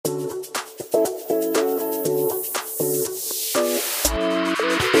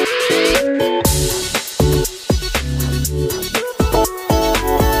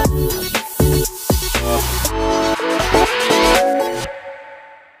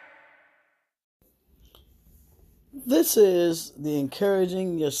This is the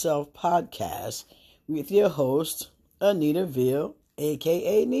Encouraging Yourself podcast with your host, Anita Ville,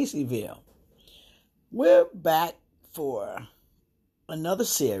 aka Nisiville. We're back for another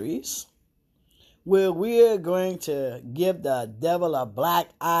series where we're going to give the devil a black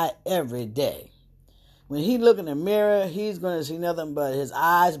eye every day. When he look in the mirror, he's going to see nothing but his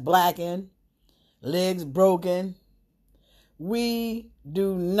eyes blackened, legs broken. We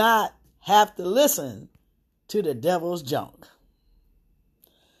do not have to listen to the devil's junk.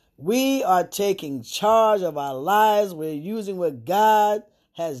 We are taking charge of our lives. We're using what God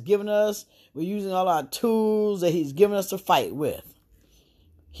has given us. We're using all our tools that He's given us to fight with.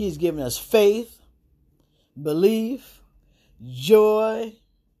 He's given us faith, belief, joy,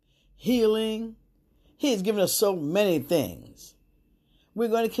 healing. He's given us so many things. We're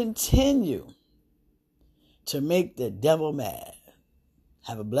going to continue to make the devil mad.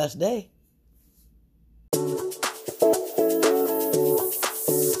 Have a blessed day.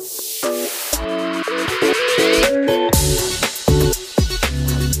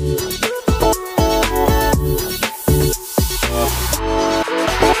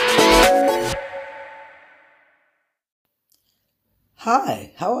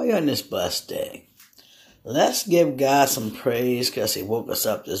 Hi, how are you on this blessed day? Let's give God some praise because He woke us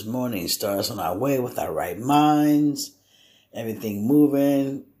up this morning. He started us on our way with our right minds, everything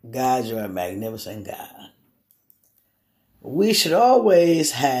moving. God, you're a magnificent God. We should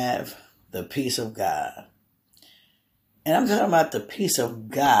always have the peace of God. And I'm talking about the peace of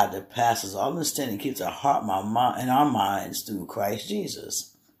God that passes all understanding, keeps our heart and our minds through Christ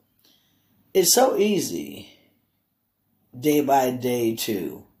Jesus. It's so easy, day by day,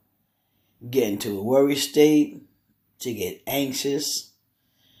 to get into a worry state, to get anxious,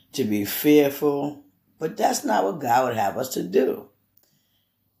 to be fearful. But that's not what God would have us to do.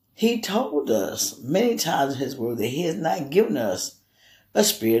 He told us many times in His Word that He has not given us a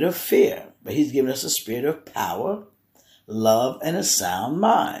spirit of fear, but He's given us a spirit of power, love, and a sound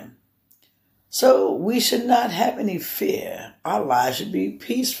mind. So we should not have any fear. Our lives should be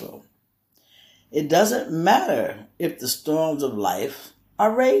peaceful. It doesn't matter if the storms of life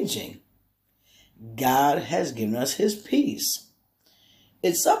are raging. God has given us His peace.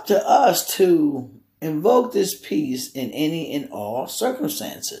 It's up to us to invoke this peace in any and all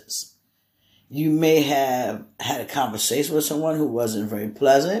circumstances. You may have had a conversation with someone who wasn't very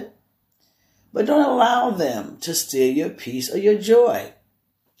pleasant, but don't allow them to steal your peace or your joy.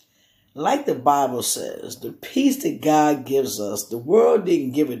 Like the Bible says, the peace that God gives us, the world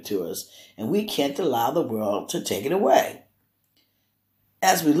didn't give it to us, and we can't allow the world to take it away.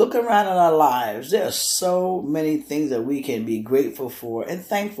 As we look around in our lives, there are so many things that we can be grateful for and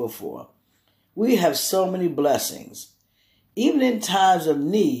thankful for. We have so many blessings. Even in times of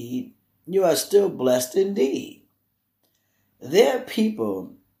need, you are still blessed indeed. There are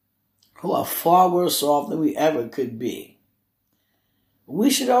people who are far worse off than we ever could be. We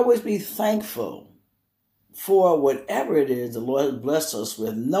should always be thankful for whatever it is the Lord has blessed us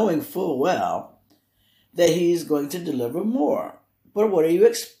with, knowing full well that He's going to deliver more. But what are you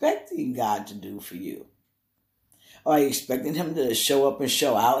expecting God to do for you? Are you expecting Him to show up and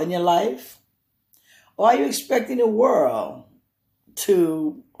show out in your life? Or are you expecting the world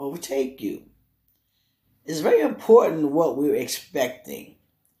to overtake you? It's very important what we're expecting.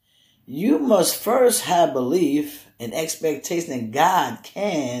 You must first have belief and expectation that God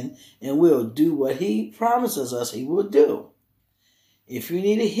can and will do what He promises us He will do. If you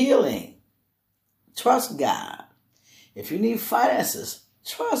need a healing, trust God. If you need finances,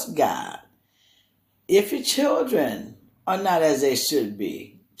 trust God. If your children are not as they should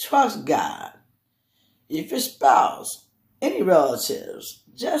be, trust God. If your spouse, any relatives,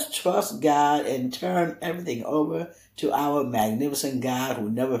 just trust God and turn everything over to our magnificent God who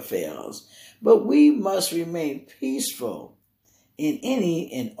never fails. But we must remain peaceful in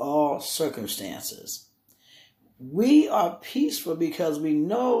any and all circumstances. We are peaceful because we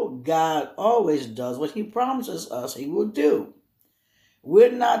know God always does what He promises us He will do.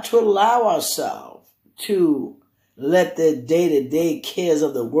 We're not to allow ourselves to let the day-to-day cares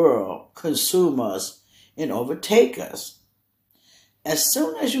of the world consume us and overtake us. As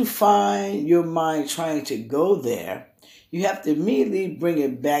soon as you find your mind trying to go there, you have to immediately bring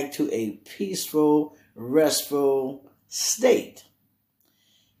it back to a peaceful, restful state.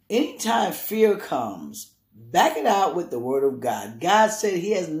 Anytime fear comes, back it out with the Word of God. God said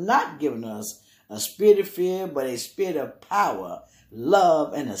He has not given us a spirit of fear, but a spirit of power,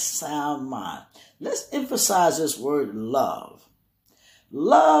 love, and a sound mind. Let's emphasize this word love.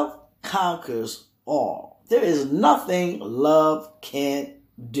 Love conquers all. There is nothing love can't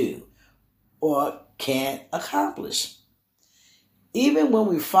do or can't accomplish. Even when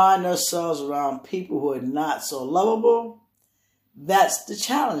we find ourselves around people who are not so lovable, that's the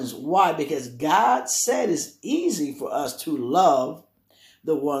challenge. Why? Because God said it's easy for us to love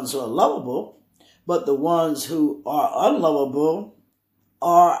the ones who are lovable, but the ones who are unlovable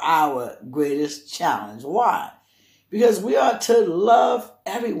are our greatest challenge. Why? Because we are to love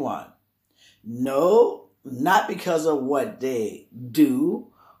everyone. No, not because of what they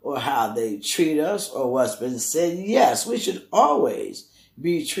do or how they treat us or what's been said. Yes, we should always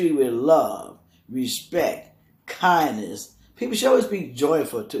be treated with love, respect, kindness. People should always be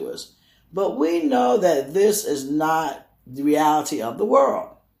joyful to us. But we know that this is not the reality of the world.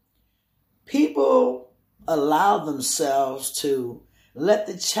 People allow themselves to let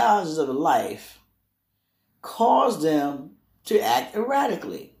the challenges of life cause them to act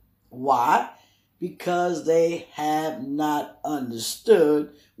erratically. Why? Because they have not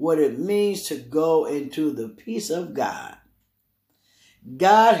understood what it means to go into the peace of God.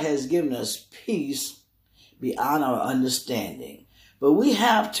 God has given us peace beyond our understanding, but we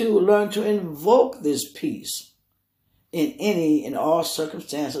have to learn to invoke this peace in any and all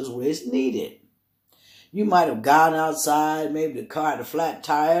circumstances where it's needed. You might have gone outside, maybe the car had a flat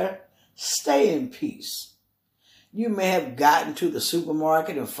tire. Stay in peace. You may have gotten to the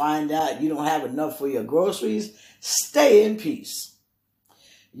supermarket and find out you don't have enough for your groceries. Stay in peace.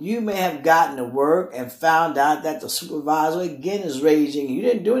 You may have gotten to work and found out that the supervisor again is raging. You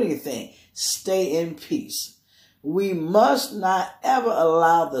didn't do anything. Stay in peace. We must not ever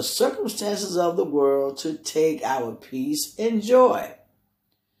allow the circumstances of the world to take our peace and joy.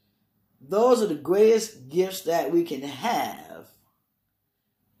 Those are the greatest gifts that we can have.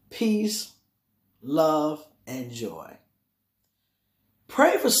 Peace, love, and joy.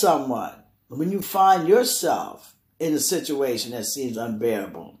 Pray for someone when you find yourself in a situation that seems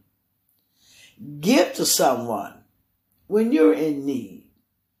unbearable. Give to someone when you're in need.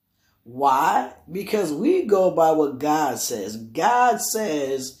 Why? Because we go by what God says. God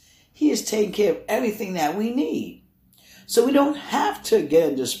says He is taking care of everything that we need. So we don't have to get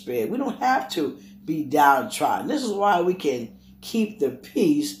in despair. We don't have to be downtrodden. This is why we can keep the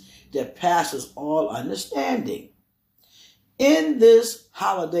peace that passes all understanding. In this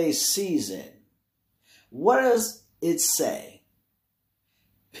holiday season, what does it say?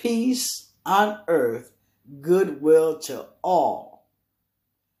 Peace on earth, goodwill to all.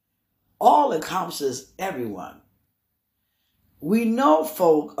 All encompasses everyone. We know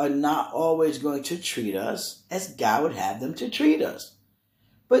folk are not always going to treat us as God would have them to treat us.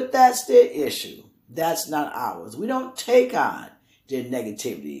 But that's their issue. That's not ours. We don't take on their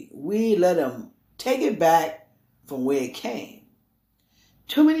negativity. We let them take it back from where it came.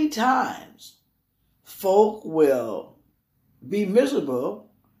 Too many times, folk will be miserable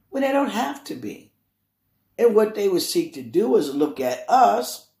when they don't have to be. And what they would seek to do is look at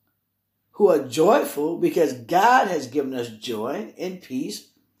us who are joyful because God has given us joy and peace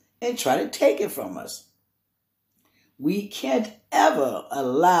and try to take it from us. We can't ever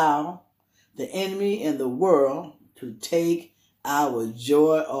allow the enemy and the world to take our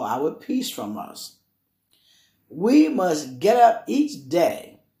joy or our peace from us. We must get up each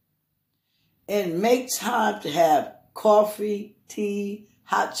day and make time to have coffee, tea,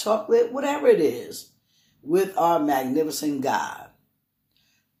 hot chocolate, whatever it is, with our magnificent God.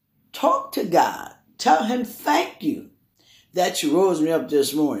 Talk to God. Tell Him thank you that you rose me up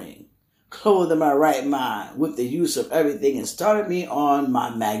this morning, clothed in my right mind with the use of everything, and started me on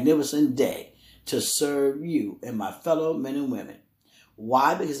my magnificent day to serve you and my fellow men and women.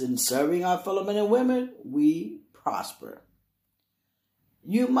 Why? Because in serving our fellow men and women, we prosper.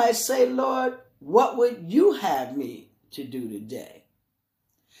 You might say, Lord, what would you have me to do today?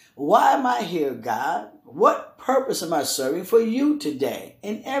 Why am I here, God? What purpose am I serving for you today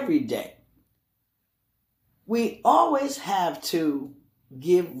and every day? We always have to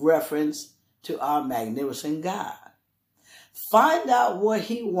give reference to our magnificent God. Find out what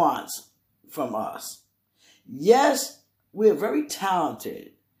He wants from us. Yes, we're very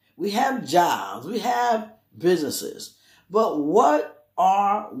talented. We have jobs. We have businesses. But what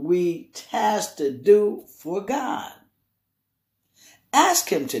are we tasked to do for God? Ask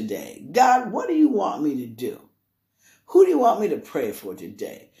Him today, God, what do you want me to do? Who do you want me to pray for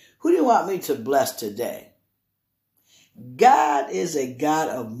today? Who do you want me to bless today? God is a God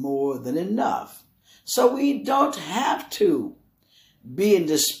of more than enough. So we don't have to be in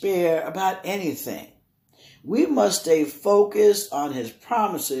despair about anything. We must stay focused on His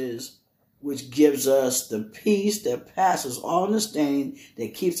promises, which gives us the peace that passes all understanding,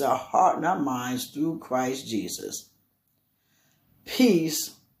 that keeps our heart and our minds through Christ Jesus.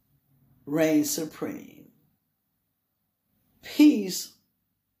 Peace reigns supreme. Peace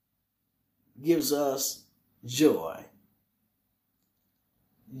gives us joy.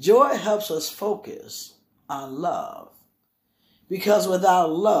 Joy helps us focus on love, because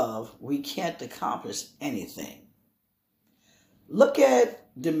without love, we can't accomplish anything. Look at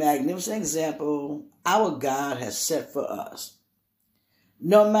the magnificent example our God has set for us.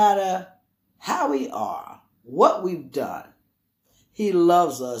 No matter how we are, what we've done, He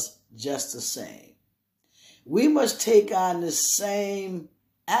loves us just the same. We must take on the same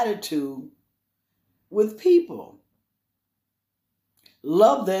attitude with people.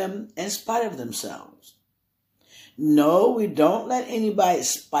 Love them in spite of themselves. No, we don't let anybody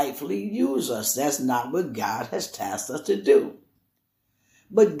spitefully use us. That's not what God has tasked us to do.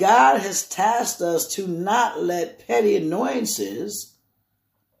 But God has tasked us to not let petty annoyances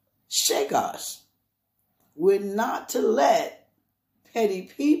shake us. We're not to let petty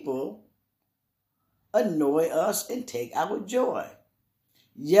people annoy us and take our joy.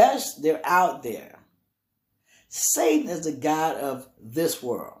 Yes, they're out there. Satan is the god of this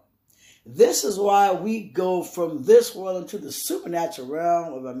world. This is why we go from this world into the supernatural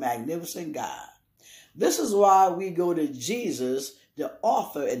realm of a magnificent God. This is why we go to Jesus, the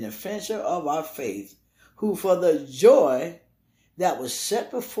author and the finisher of our faith, who for the joy that was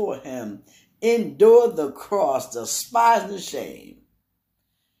set before him endured the cross, despising the shame.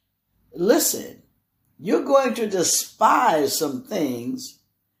 Listen, you're going to despise some things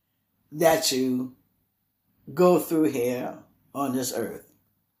that you go through here on this earth.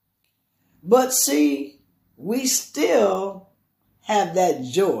 But see, we still have that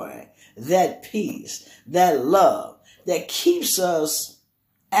joy, that peace, that love that keeps us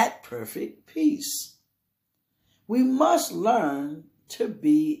at perfect peace. We must learn to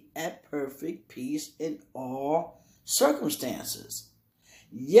be at perfect peace in all circumstances.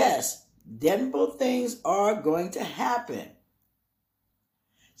 Yes, difficult things are going to happen.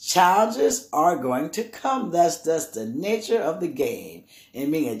 Challenges are going to come. That's the nature of the game.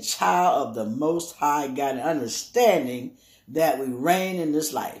 And being a child of the Most High God and understanding that we reign in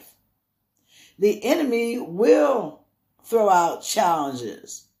this life. The enemy will throw out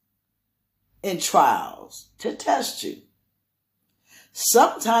challenges and trials to test you.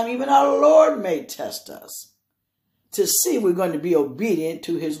 Sometimes even our Lord may test us to see if we're going to be obedient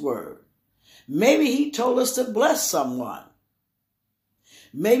to His word. Maybe He told us to bless someone.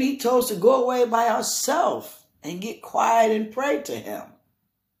 Maybe He told us to go away by ourselves and get quiet and pray to Him.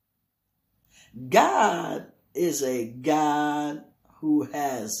 God is a God who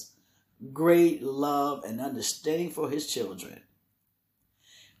has great love and understanding for His children.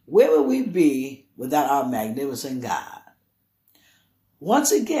 Where would we be without our magnificent God?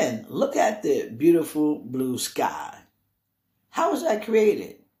 Once again, look at the beautiful blue sky. How was that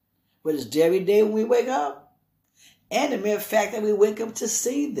created? But it's every day when we wake up. And the mere fact that we wake up to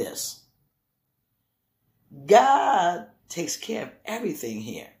see this. God takes care of everything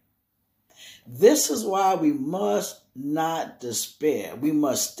here. This is why we must not despair. We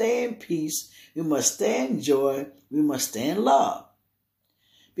must stay in peace. We must stay in joy. We must stay in love.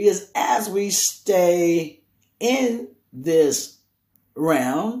 Because as we stay in this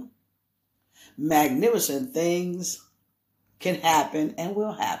realm, magnificent things can happen and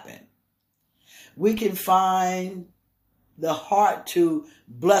will happen. We can find the heart to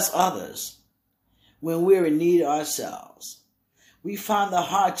bless others when we're in need ourselves. We find the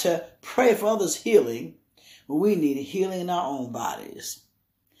heart to pray for others' healing when we need healing in our own bodies.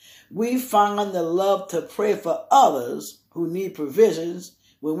 We find the love to pray for others who need provisions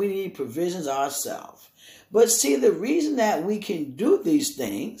when we need provisions ourselves. But see, the reason that we can do these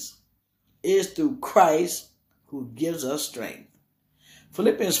things is through Christ who gives us strength.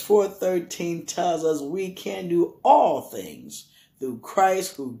 Philippians 4:13 tells us we can do all things through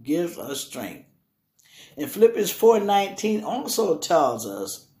Christ who gives us strength. And Philippians 4:19 also tells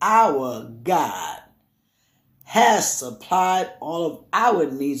us our God has supplied all of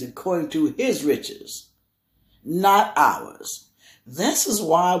our needs according to His riches, not ours. This is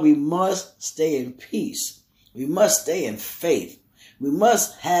why we must stay in peace. We must stay in faith. We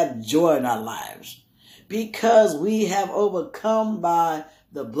must have joy in our lives. Because we have overcome by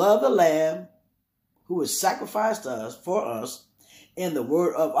the blood of the Lamb who was sacrificed for us in the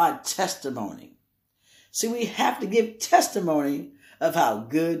word of our testimony. See, we have to give testimony of how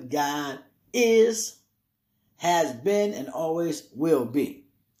good God is, has been, and always will be.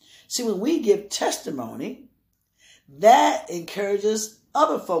 See, when we give testimony, that encourages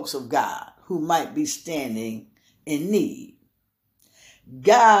other folks of God who might be standing in need.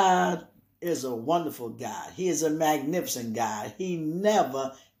 God is a wonderful God. He is a magnificent God. He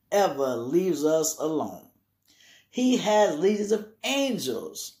never, ever leaves us alone. He has legions of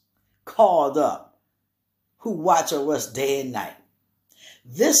angels called up who watch over us day and night.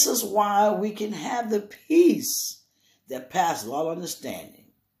 This is why we can have the peace that passes all understanding.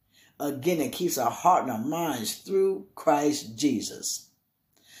 Again, it keeps our heart and our minds through Christ Jesus.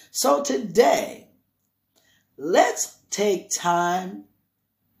 So today, let's take time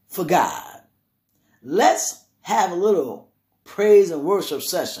for God. Let's have a little praise and worship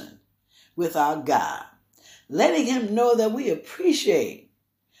session with our God, letting him know that we appreciate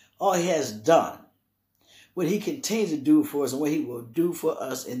all he has done, what he continues to do for us, and what he will do for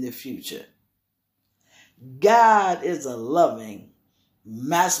us in the future. God is a loving,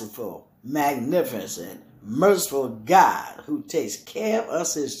 merciful, magnificent, merciful God who takes care of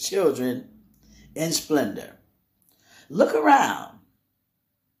us, his children, in splendor. Look around.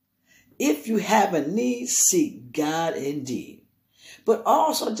 If you have a need, seek God indeed. But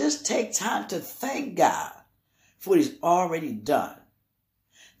also just take time to thank God for what he's already done.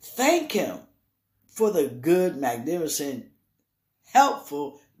 Thank him for the good, magnificent,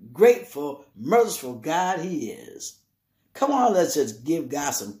 helpful, grateful, merciful God he is. Come on, let's just give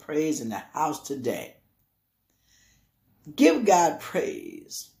God some praise in the house today. Give God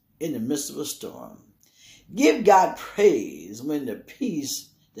praise in the midst of a storm. Give God praise when the peace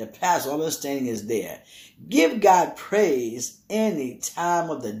that passes all understanding is there. Give God praise any time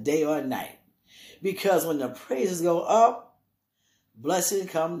of the day or night. Because when the praises go up, blessings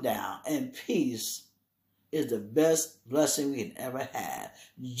come down, and peace is the best blessing we can ever have.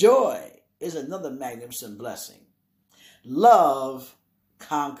 Joy is another magnificent blessing. Love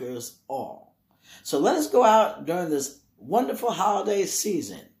conquers all. So let us go out during this wonderful holiday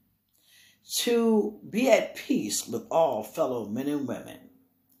season to be at peace with all fellow men and women,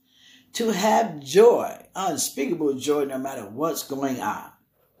 to have joy, unspeakable joy, no matter what's going on.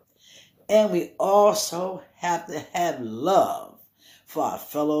 And we also have to have love for our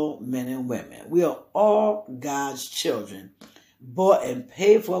fellow men and women. We are all God's children, bought and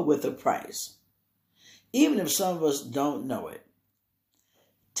paid for with a price, even if some of us don't know it.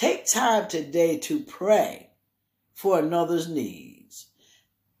 Take time today to pray for another's needs.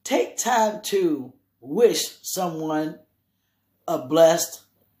 Take time to wish someone a blessed,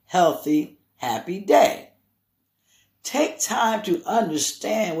 healthy, happy day. Take time to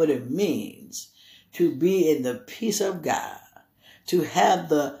understand what it means to be in the peace of God, to have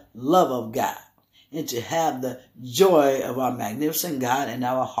the love of God, and to have the joy of our magnificent God in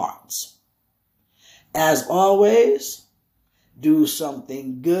our hearts. As always, do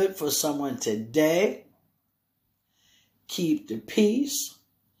something good for someone today. Keep the peace,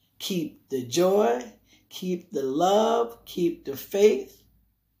 keep the joy, keep the love, keep the faith,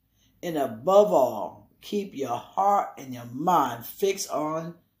 and above all, keep your heart and your mind fixed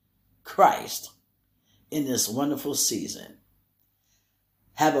on Christ in this wonderful season.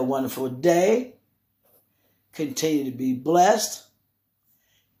 Have a wonderful day. Continue to be blessed.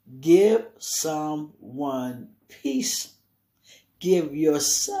 Give someone peace. Give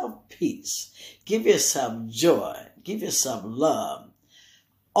yourself peace. Give yourself joy. Give yourself love.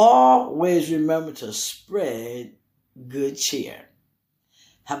 Always remember to spread good cheer.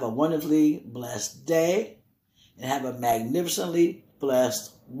 Have a wonderfully blessed day and have a magnificently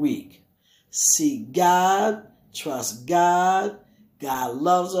blessed week. Seek God, trust God. God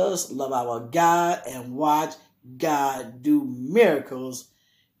loves us, love our God, and watch God do miracles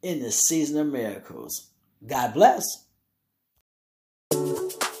in the season of miracles. God bless.